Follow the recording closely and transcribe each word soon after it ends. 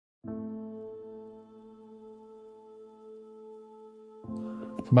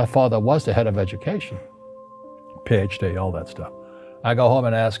My father was the head of education, PhD, all that stuff. I go home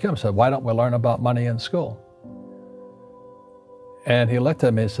and ask him, I said, why don't we learn about money in school? And he looked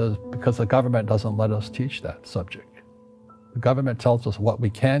at me and says, because the government doesn't let us teach that subject. The government tells us what we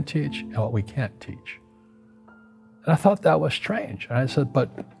can teach and what we can't teach. And I thought that was strange. And I said, but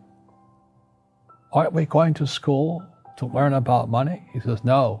aren't we going to school to learn about money? He says,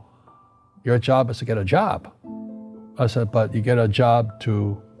 no, your job is to get a job. I said, but you get a job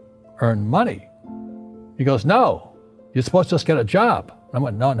to earn money. He goes, no, you're supposed to just get a job. I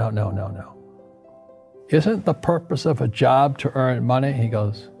went, no, no, no, no, no. Isn't the purpose of a job to earn money? He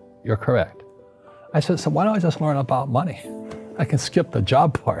goes, you're correct. I said, so why don't I just learn about money? I can skip the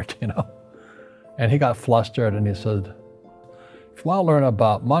job part, you know? And he got flustered and he said, if you want to learn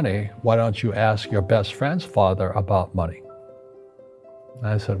about money, why don't you ask your best friend's father about money? And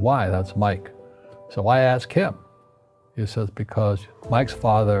I said, why? That's Mike. So I asked him. He says, because Mike's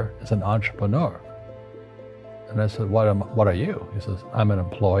father is an entrepreneur. And I said, what are you? He says, I'm an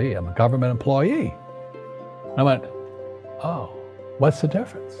employee. I'm a government employee. I went, oh, what's the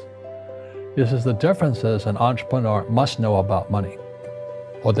difference? He says, the difference is an entrepreneur must know about money,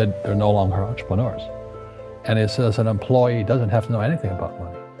 or they're no longer entrepreneurs. And he says an employee doesn't have to know anything about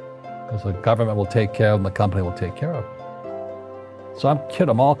money, because the government will take care of them, the company will take care of them. So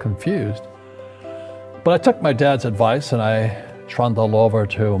I'm all confused. But I took my dad's advice and I trundled over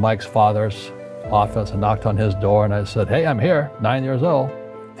to Mike's father's office and knocked on his door and I said, hey, I'm here, 9 years old.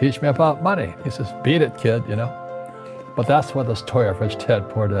 Teach me about money. He says, beat it, kid, you know. But that's where the story of Rich Dad,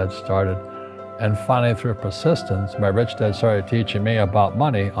 Poor Dad started. And finally, through persistence, my rich dad started teaching me about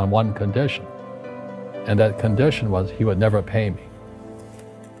money on one condition. And that condition was he would never pay me.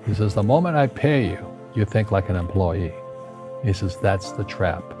 He says, the moment I pay you, you think like an employee. He says, that's the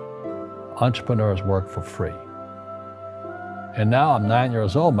trap. Entrepreneurs work for free. And now I'm 9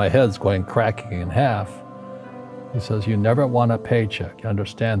 years old, my head's going cracking in half. He says, you never want a paycheck. You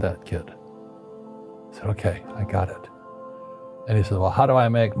understand that, kid? I said, okay, I got it. And he says, well, how do I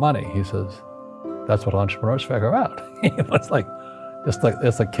make money? He says, that's what entrepreneurs figure out. It's like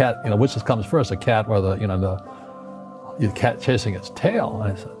a cat, you know, which comes first, a cat or the cat chasing its tail.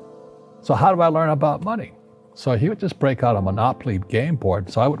 And I said, so how do I learn about money? So he would just break out a Monopoly game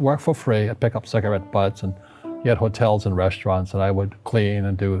board. So I would work for free. I'd pick up cigarette butts, and he had hotels and restaurants, and I would clean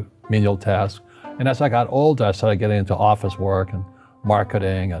and do menial tasks. And as I got older, I started getting into office work and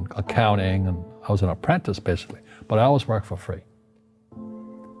marketing and accounting, and I was an apprentice basically, but I always worked for free.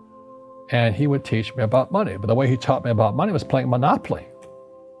 And he would teach me about money, but the way he taught me about money was playing Monopoly.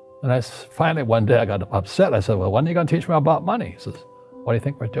 And I finally one day I got upset. I said, well, when are you going to teach me about money? He says, what do you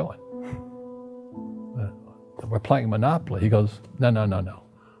think we're doing? We're playing Monopoly. He goes, no, no, no, no.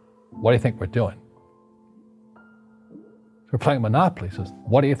 What do you think we're doing? We're playing Monopoly. He says,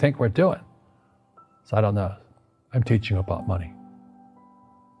 what do you think we're doing? So I don't know. I'm teaching you about money.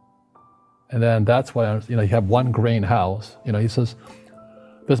 And then that's when, you have one greenhouse. He says,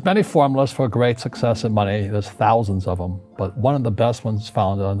 there's many formulas for great success in money. There's thousands of them. But one of the best ones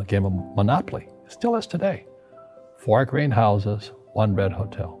found on the game of Monopoly. It still is today. 4 greenhouses, 1 red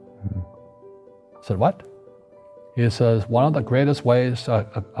hotel. I said, what? He says, one of the greatest ways to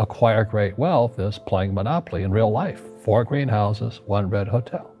acquire great wealth is playing Monopoly in real life. 4 greenhouses, 1 red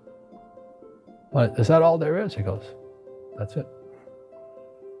hotel. But is that all there is? He goes, that's it.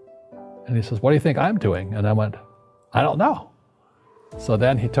 And he says, what do you think I'm doing? And I went, I don't know. So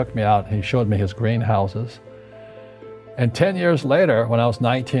then he took me out and he showed me his greenhouses. And 10 years later, when I was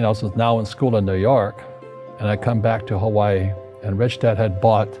 19, I was now in school in New York, and I come back to Hawaii, and Rich Dad had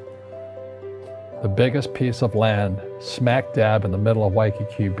bought the biggest piece of land smack dab in the middle of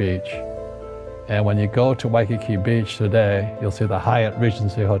Waikiki Beach. And when you go to Waikiki Beach today, you'll see the Hyatt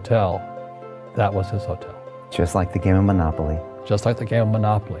Regency Hotel. That was his hotel. Just like the game of Monopoly. Just like the game of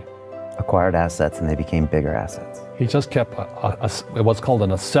Monopoly. Acquired assets and they became bigger assets. He just kept what's called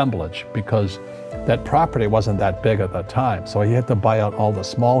an assemblage, because that property wasn't that big at the time. So he had to buy out all the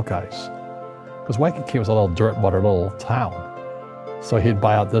small guys. Because Waikiki was a little dirtwater little town. So he'd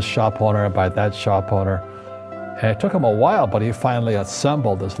buy out this shop owner and buy that shop owner. And it took him a while, but he finally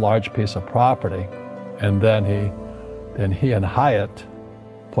assembled this large piece of property. And then he and Hyatt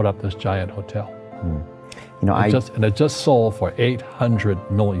put up this giant hotel. And it just sold for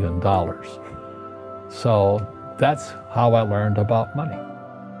 $800 million. So that's how I learned about money.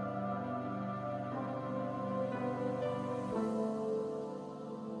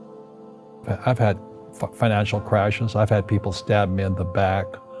 I've had financial crashes. I've had people stab me in the back,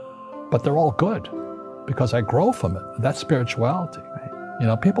 but they're all good because I grow from it. That's spirituality.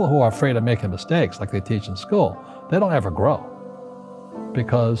 Right. People who are afraid of making mistakes, like they teach in school, they don't ever grow.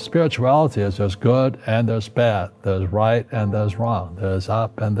 because spirituality is there's good and there's bad, there's right and there's wrong, there's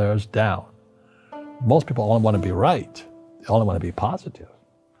up and there's down. Most people only want to be right, they only want to be positive.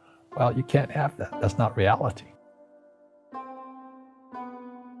 Well, you can't have that. That's not reality.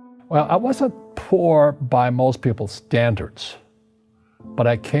 Well, I wasn't poor by most people's standards, but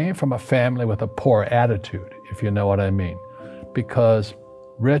I came from a family with a poor attitude, if you know what I mean. Because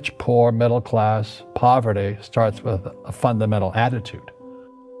rich, poor, middle class, poverty starts with a fundamental attitude.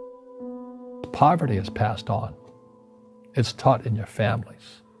 Poverty is passed on. It's taught in your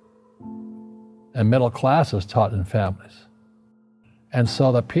families. And middle class is taught in families. And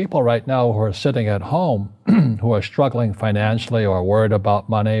so the people right now who are sitting at home, who are struggling financially or worried about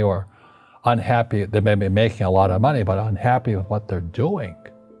money or unhappy, they may be making a lot of money, but unhappy with what they're doing,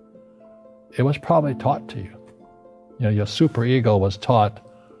 it was probably taught to you. You know, your superego was taught,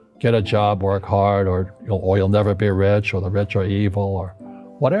 get a job, work hard, or you'll never be rich, or the rich are evil, or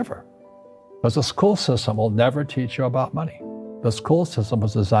whatever. Because the school system will never teach you about money. The school system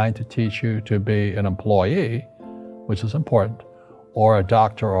was designed to teach you to be an employee, which is important, or a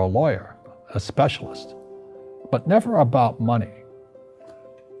doctor or a lawyer, a specialist, but never about money.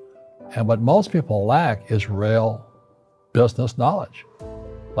 And what most people lack is real business knowledge,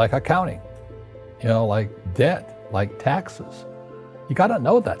 like accounting, like debt, like taxes. You got to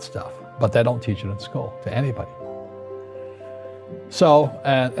know that stuff, but they don't teach it in school to anybody. So,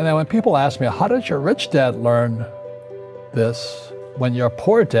 and then when people ask me, how did your rich dad learn this when your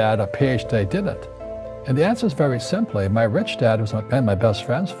poor dad, a PhD, didn't? And the answer is very simply, my rich dad, who's my best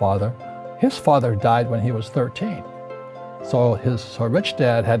friend's father, his father died when he was 13. So his rich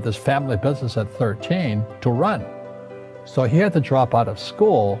dad had this family business at 13 to run. So he had to drop out of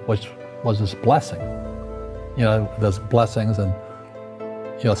school, which was his blessing. There's blessings, and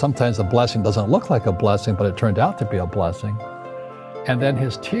sometimes the blessing doesn't look like a blessing, but it turned out to be a blessing. And then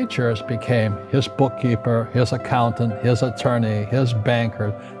his teachers became his bookkeeper, his accountant, his attorney, his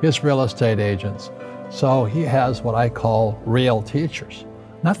banker, his real estate agents. So he has what I call real teachers,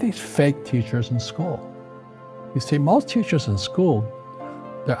 not these fake teachers in school. You see, most teachers in school,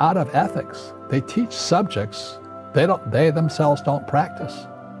 they're out of ethics. They teach subjects they themselves don't practice.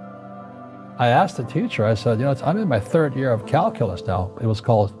 I asked the teacher, I said, I'm in my third year of calculus now. It was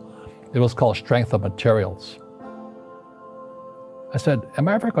called strength of materials. I said, am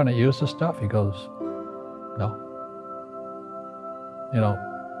I ever going to use this stuff? He goes, no.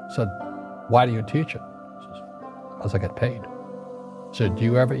 I said, why do you teach it? He says, because I get paid. I said, do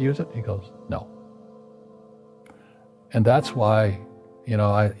you ever use it? He goes, no. And that's why, you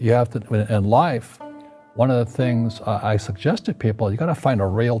have to, in life, one of the things I suggest to people, you got to find a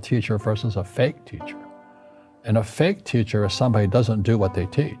real teacher versus a fake teacher. And a fake teacher is somebody who doesn't do what they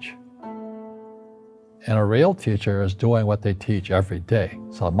teach. And a real teacher is doing what they teach every day.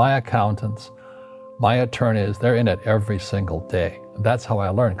 So my accountants, my attorneys, they're in it every single day. And that's how I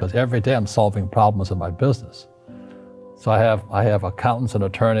learn, because every day I'm solving problems in my business. So I have accountants and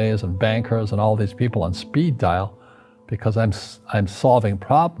attorneys and bankers and all these people on speed dial because I'm solving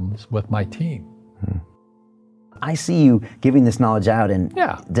problems with my team. I see you giving this knowledge out, and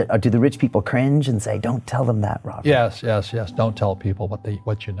yeah. Do the rich people cringe and say, don't tell them that, Robert? Yes. Don't tell people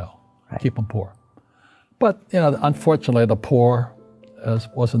what you know. Right. Keep them poor. But, unfortunately, the poor, as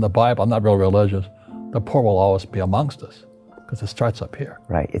was in the Bible, I'm not real religious, the poor will always be amongst us because it starts up here.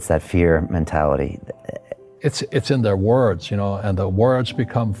 Right, it's that fear mentality. It's in their words, and the words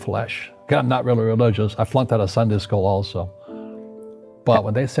become flesh. Again, I'm not really religious. I flunked out of Sunday school also. But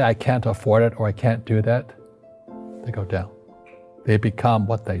when they say I can't afford it or I can't do that, they go down. They become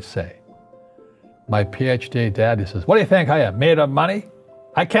what they say. My PhD dad, he says, what do you think I am, made of money?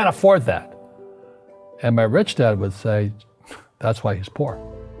 I can't afford that. And my rich dad would say, that's why he's poor.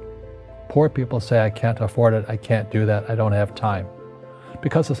 Poor people say, I can't afford it, I can't do that, I don't have time.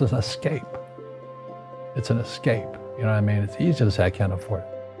 Because it's an escape. It's an escape, you know what I mean? It's easy to say, I can't afford it.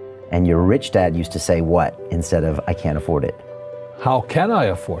 And your rich dad used to say what instead of, I can't afford it? How can I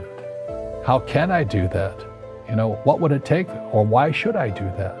afford it? How can I do that? What would it take, or why should I do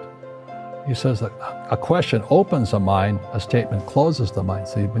that? He says that a question opens the mind, a statement closes the mind.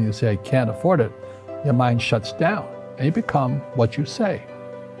 See, when you say, I can't afford it, your mind shuts down, and you become what you say.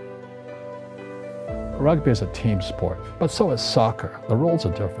 Rugby is a team sport, but so is soccer. The rules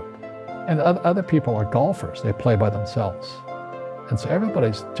are different. And other people are golfers. They play by themselves. And so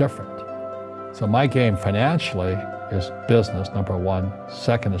everybody's different. So my game financially is business, number one.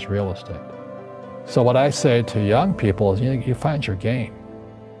 Second is real estate. So what I say to young people is, you find your game.